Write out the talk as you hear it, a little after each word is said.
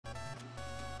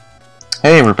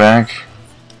Hey, we're back.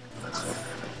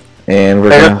 And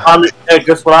we're Hey, gonna... hey,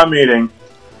 guess what I'm eating?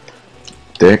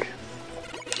 Dick.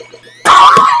 Shut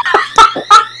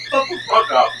the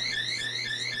fuck up.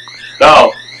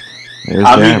 No, There's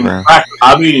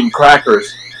I'm eating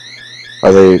crackers.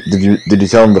 Are they... Did you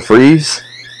tell them to freeze?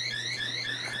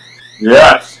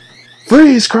 Yes.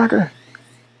 Freeze, cracker!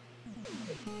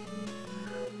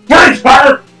 Freeze,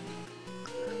 cracker!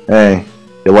 Hey,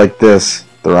 you like this?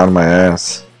 They're on my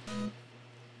ass.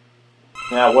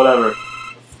 Yeah, whatever.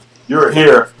 You're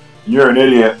here. You're an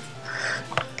idiot.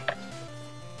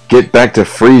 Get back to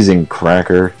freezing,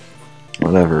 cracker.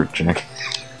 Whatever, Jack.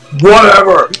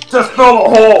 Whatever. Just fill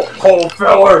the hole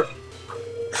filler.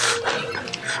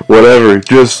 Whatever,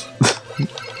 just...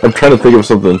 I'm trying to think of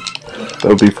something that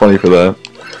would be funny for that.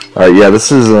 Alright, yeah,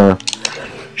 this is,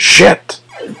 shit!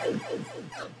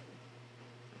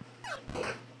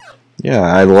 Yeah,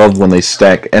 I love when they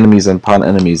stack enemies upon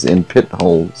enemies in pit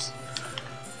holes.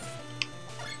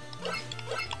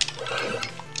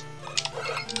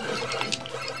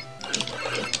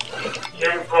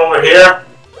 Can you come over here?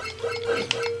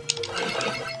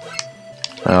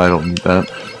 I don't need that.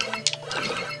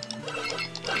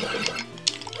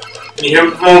 Can you hear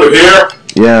me from over here?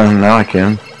 Yeah, now I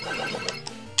can.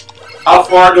 How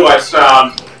far do I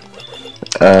sound?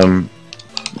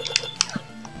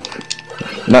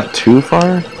 Not too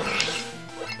far?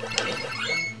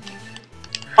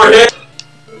 Over here?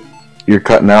 You're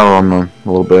cutting out on them a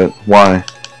little bit. Why?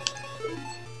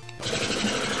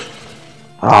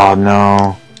 Oh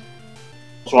no.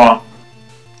 What's wrong?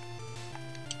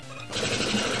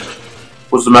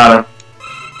 What's the matter?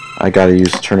 I gotta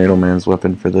use Tornado Man's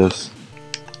weapon for this.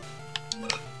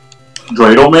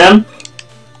 Dreidel Man?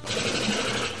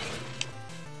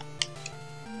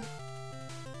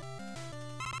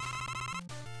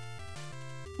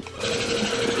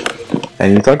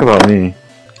 And you talk about me.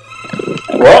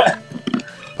 What?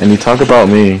 And you talk about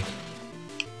me.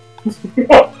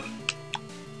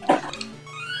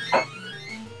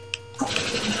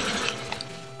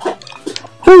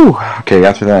 Whew! Okay,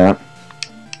 after that.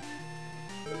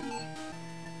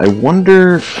 I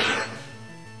wonder...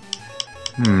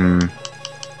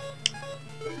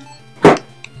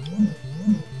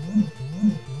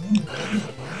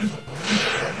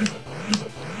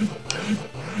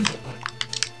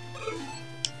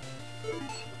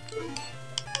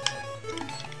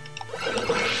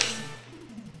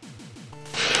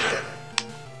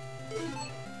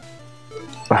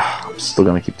 I'm still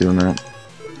gonna keep doing that.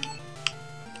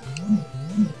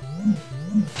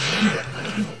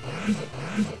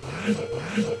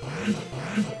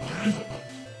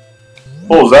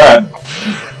 What was that?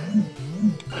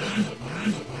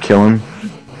 Kill him.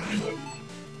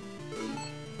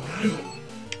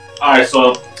 Alright,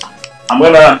 so I'm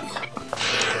gonna,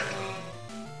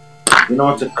 you know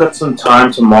what, to cut some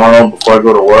time tomorrow before I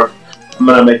go to work, I'm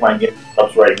gonna make my game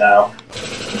ups right now.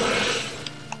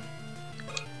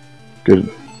 Good.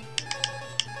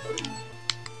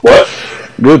 What?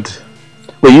 Good.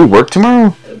 Wait, you work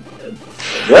tomorrow?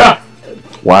 Yeah.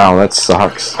 Wow, that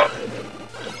sucks.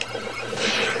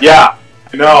 Yeah,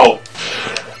 I know.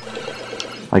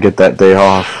 I get that day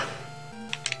off.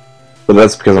 But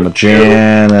that's because I'm a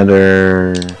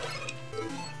janitor.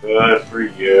 Good for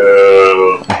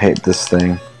you. I hate this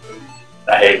thing.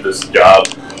 I hate this job.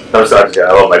 I'm sorry,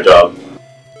 I love my job.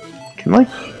 Can like,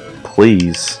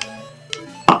 please.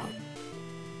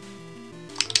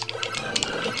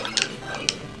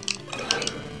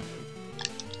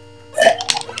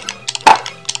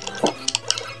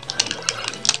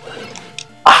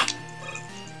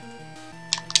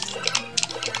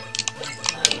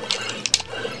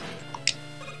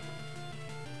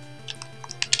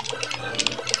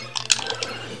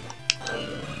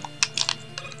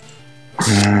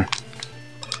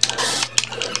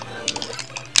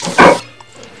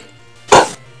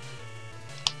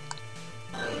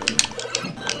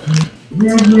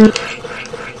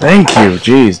 Thank you.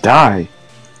 Jeez, die.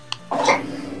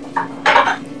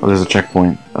 Oh, there's a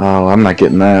checkpoint. Oh, I'm not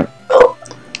getting that.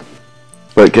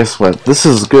 But guess what? This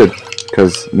is good,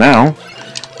 because now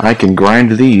I can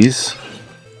grind these.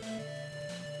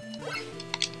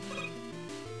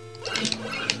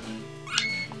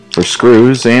 For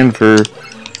screws and for...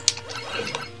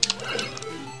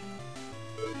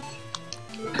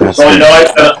 That's So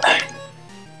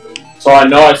I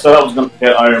know I said I was going to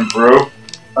get Iron Brew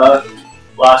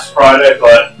last Friday,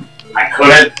 but I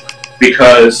couldn't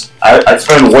because I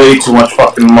spent way too much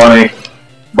fucking money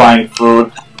buying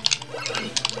food.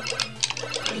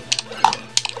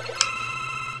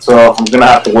 So I'm gonna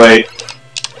have to wait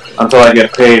until I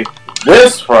get paid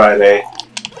this Friday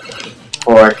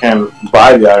before I can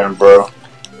buy the Iron Bro.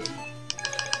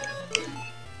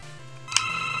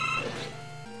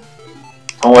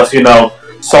 Unless, you know,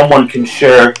 someone can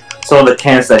share some of the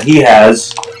cans that he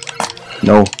has.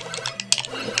 No.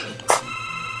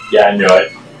 Yeah, I knew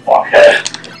it.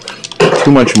 Fuckhead.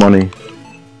 Too much money.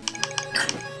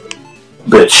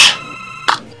 Bitch.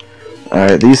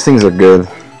 Alright, these things are good.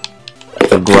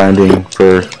 For grinding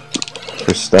for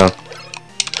stuff.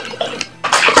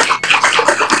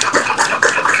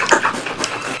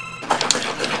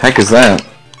 Heck is that?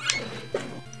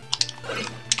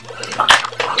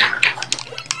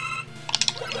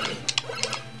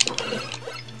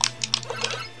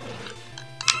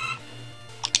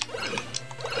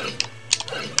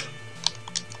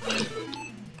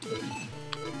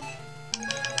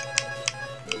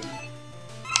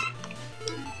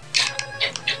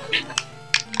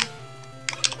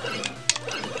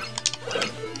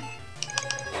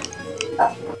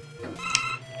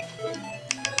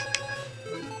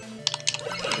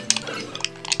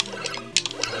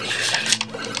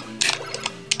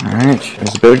 Alright,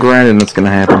 there's a bit of grinding that's gonna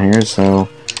happen here, so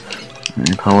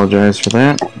I apologize for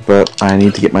that, but I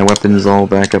need to get my weapons all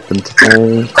back up into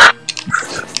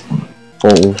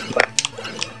full.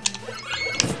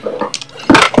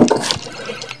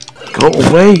 Go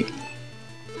away!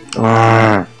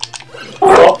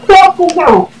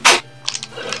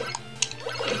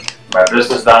 My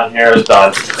business down here is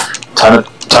done. Time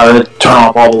to turn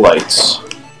off all the lights.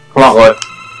 Come on, boy.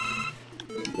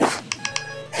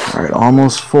 Alright,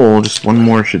 almost full. Just one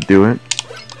more should do it.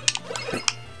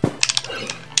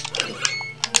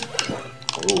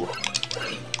 Ooh.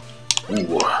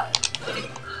 Ooh.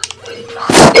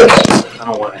 I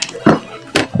don't want to hear.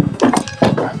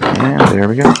 And there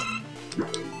we go.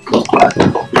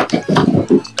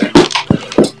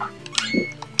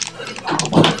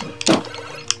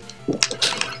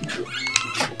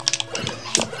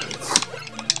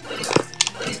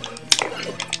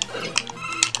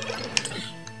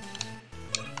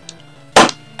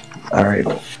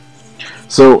 Alright.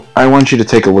 So, I want you to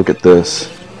take a look at this.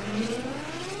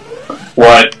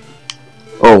 What?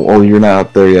 Oh, you're not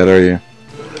up there yet, are you?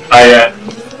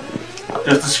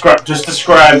 Just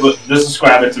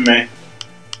describe it to me.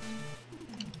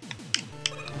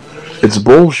 It's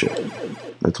bullshit.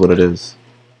 That's what it is.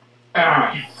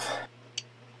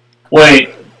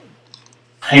 Wait.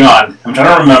 Hang on. I'm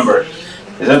trying to remember.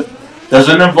 Does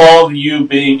it involve you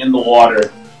being in the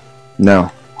water?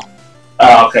 No.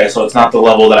 Oh, okay, so it's not the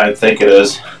level that I think it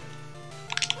is.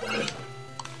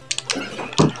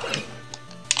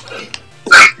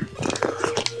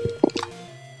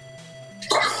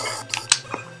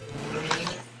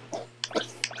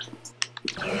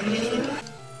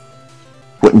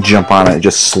 Wouldn't jump on it, it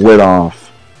just slid off.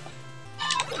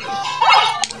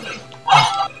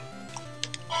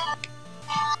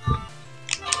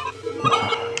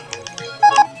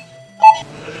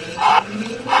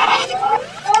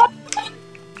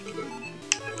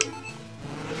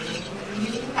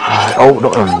 Oh,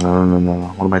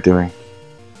 no. What am I doing?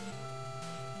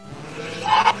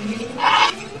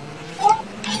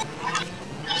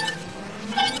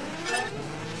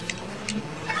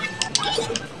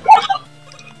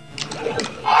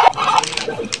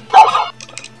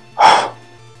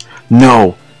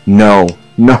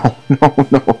 No.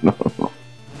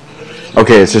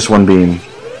 Okay, it's just one beam.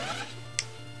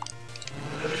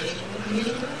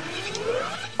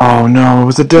 Oh no, it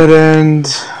was a dead end.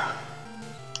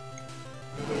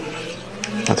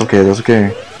 That's okay, that's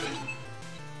okay.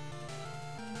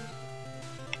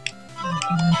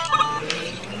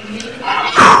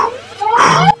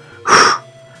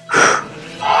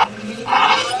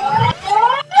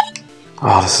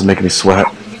 Oh, this is making me sweat.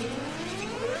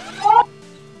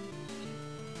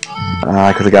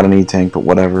 I could have got an E-tank, but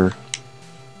whatever.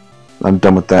 I'm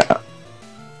done with that.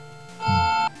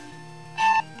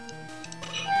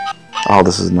 Oh,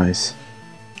 this is nice.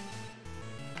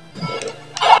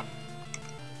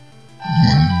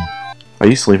 Are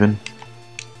you sleeping?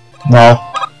 No.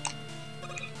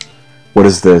 What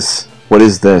is this? What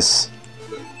is this?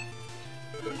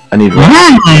 I need rush.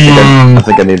 I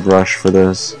think I need rush for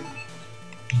this.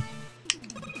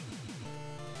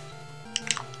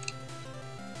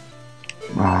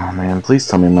 Oh man, please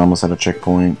tell me I'm almost at a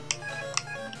checkpoint.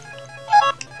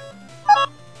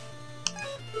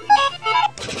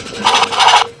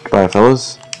 Goodbye,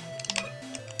 fellas.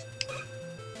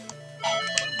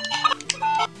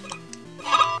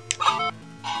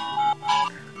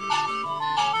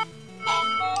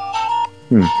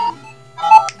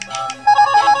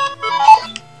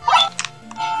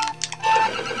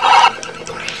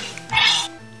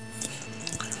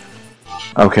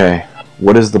 Okay,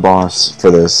 What is the boss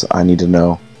for this? I need to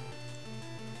know.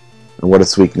 And what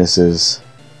its weakness is.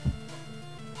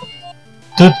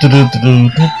 I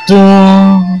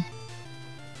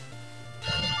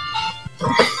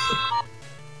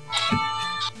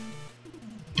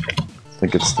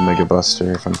think it's the Mega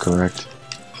Buster, if I'm correct.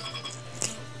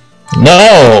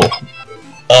 No!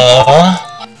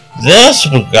 This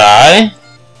guy?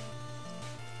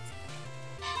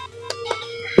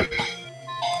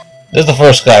 This is the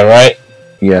first guy, right?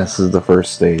 Yes, this is the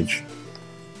first stage.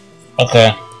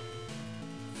 Okay.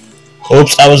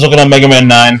 Oops, I was looking at Mega Man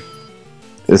 9.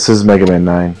 This is Mega Man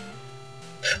 9.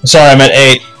 Sorry, I meant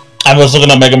 8. I was looking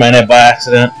at Mega Man 8 by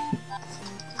accident.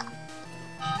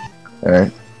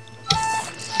 Alright.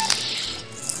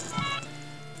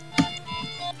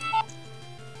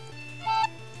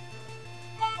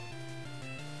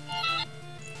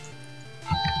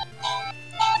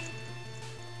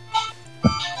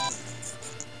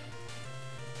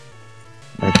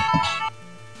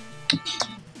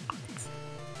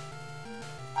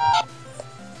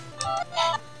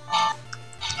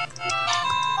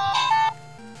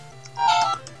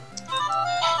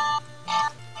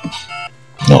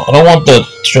 No, I don't want the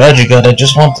strategy guide, I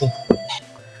just want the...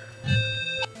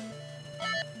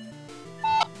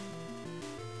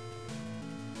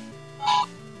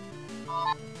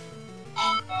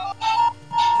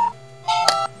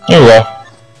 There we go.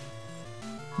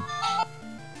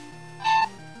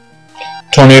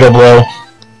 Tornado blow.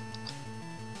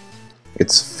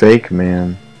 It's fake,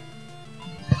 man.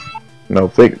 No,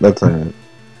 fake. That's not it.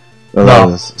 No, No.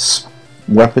 that is.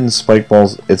 Weapon spike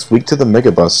balls. It's weak to the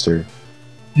Mega Buster.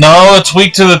 No, it's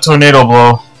weak to the tornado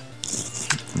blow.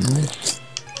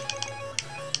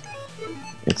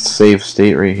 It's save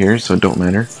state right here, so it don't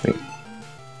matter. Wait.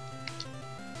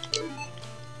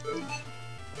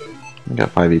 I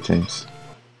got 5 E-tanks.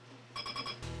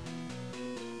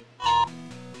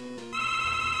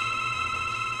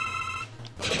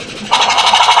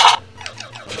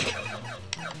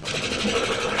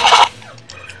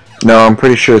 No, I'm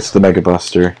pretty sure it's the Mega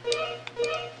Buster.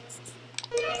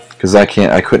 Because I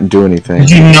couldn't do anything.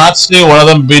 Did you not see one of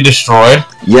them be destroyed?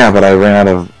 Yeah, but I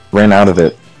ran out of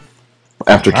it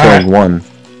after killing one.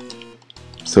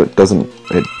 So it doesn't.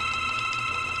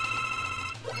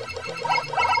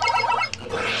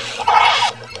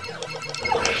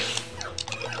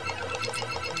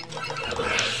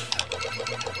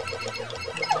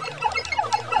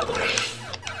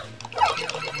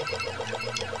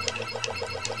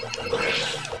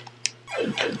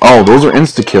 Oh, those are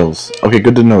insta-kills. Okay,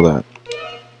 good to know that.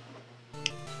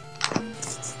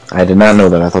 I did not know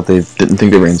that. I thought they didn't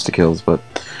think they were insta-kills, but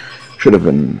should have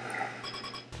been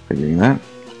figuring that.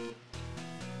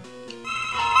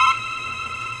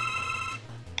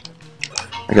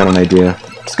 I got an idea.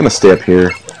 I'm just gonna stay up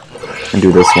here and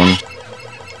do this one.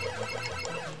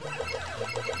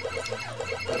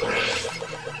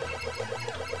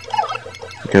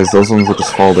 Because those ones will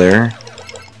just fall there.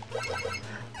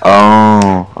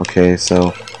 Oh, okay,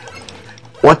 so...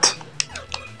 What?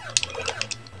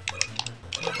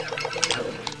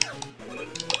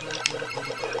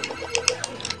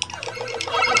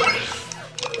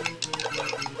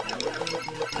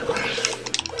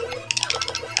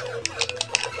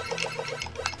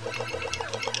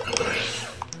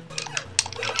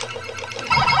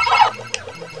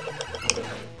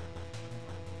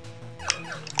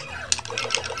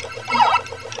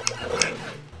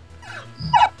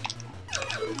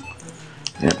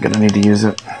 Yep, gonna need to use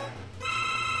it.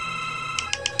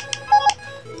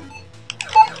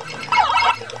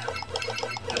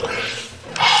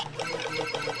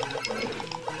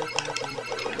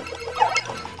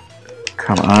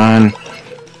 Come on.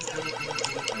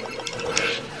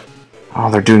 Oh,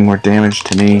 they're doing more damage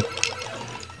to me.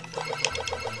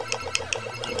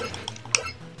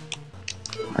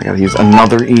 I gotta use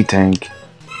another E-tank.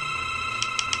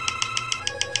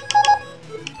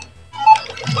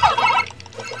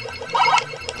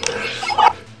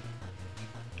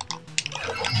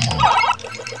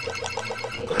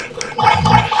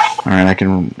 Alright, I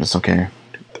can... It's okay.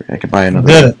 I can buy another...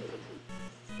 Did it.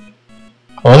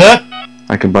 What was that?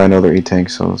 I can buy another E-tank,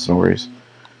 so it's no worries.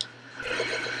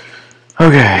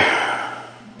 Okay.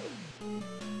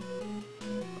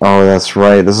 Oh, that's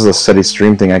right. This is a steady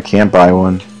stream thing. I can't buy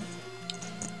one.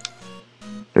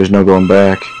 There's no going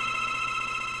back.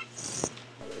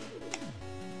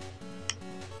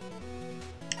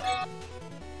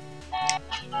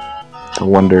 I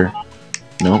wonder.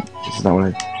 Nope. This is not what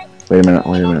I... Wait a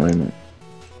minute.